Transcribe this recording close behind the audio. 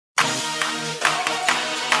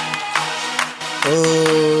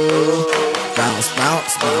Ooh, bounce,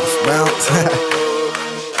 bounce, bounce, bounce.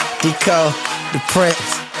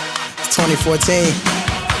 Dcoletheprince, 2014,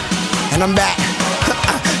 and I'm back.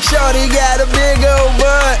 Shorty got a big old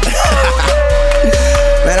butt.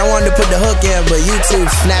 Man, I wanted to put the hook in, but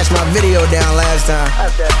YouTube snatched my video down last time.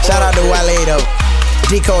 Shout out to Wale though.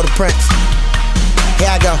 Dcoletheprince.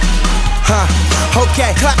 Here I go.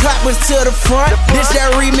 Okay, Clappas to the front. This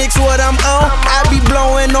that remix what I'm on. I be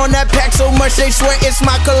blowing on that pack so much they swear it's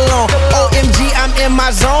my cologne. OMG, I'm in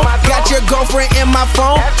my zone. Got your girlfriend in my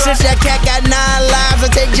phone. Since that cat got 9 lives, I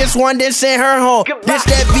take just one, then send her home. This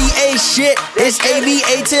that VA shit, it's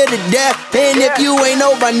AVA to the death. And if you ain't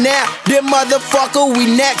know by now, then motherfucker, we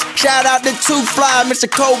next. Shout out to Too Fly, Mr.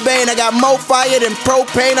 Cobain. I got more fire than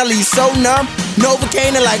propane. I leave so numb.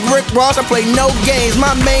 Novocaine like Rick Ross, I play no games.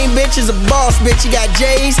 My main bitch is a boss bitch. She got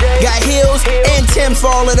J's, got heels, and Tim's for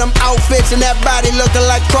all of them outfits. And that body looking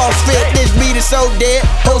like CrossFit. This beat is so dead.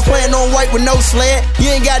 Hoes playing on white with no sled. You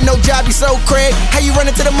ain't got no job, you so Craig. How you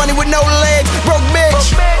running to the money with no legs? Broke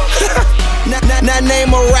bitch. Now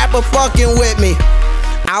name a rapper fucking with me.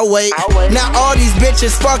 I'll wait. Now all these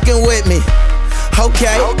bitches fucking with me.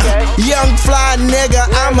 Okay. Young fly nigga,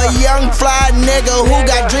 I'm a young fly nigga who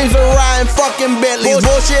got dreams of riding fucking Bentleys.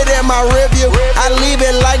 Bullshit in my review, I leave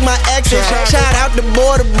it like my exes. Shout out to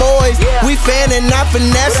Border Boys, we fanning, not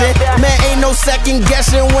finessing. Man, ain't no second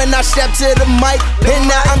guessing when I step to the mic. And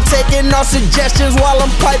now I'm taking all suggestions while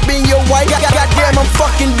I'm piping your wife. Goddamn, I'm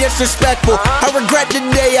fucking disrespectful. I regret the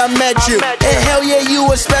day I met you. And hell yeah, you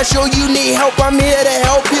are special, you need help, I'm here to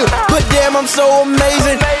help you. But damn, I'm so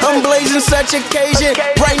amazing, I'm blazing such occasion.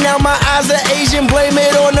 Right now my eyes are Asian, blame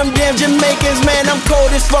it on them damn Jamaicans. Man, I'm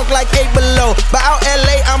cold as fuck like 8 below. But out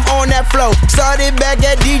LA, I'm on that flow. Started back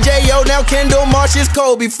at DJO, now Kendall Marsh is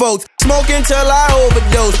Kobe folks. Smoking till I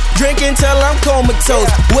overdose, drinking till I'm comatose.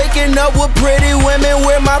 Waking up with pretty women,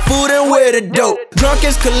 with my food and with the dope. Drunk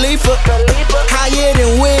as Khalifa, higher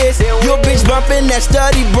than Wiz. Your bitch bumping that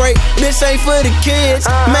study break, this ain't for the kids.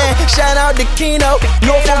 Man, shout out to Keno,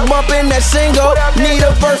 Norfolk bumping that single. Need a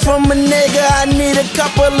verse from a nigga, I need a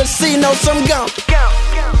couple of C-notes, I'm gone.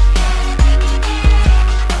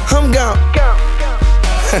 I'm gone.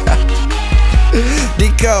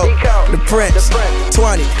 Dcoletheprince,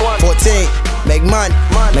 2014. Make money,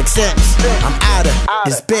 make sense. I'm out of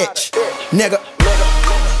this bitch, nigga.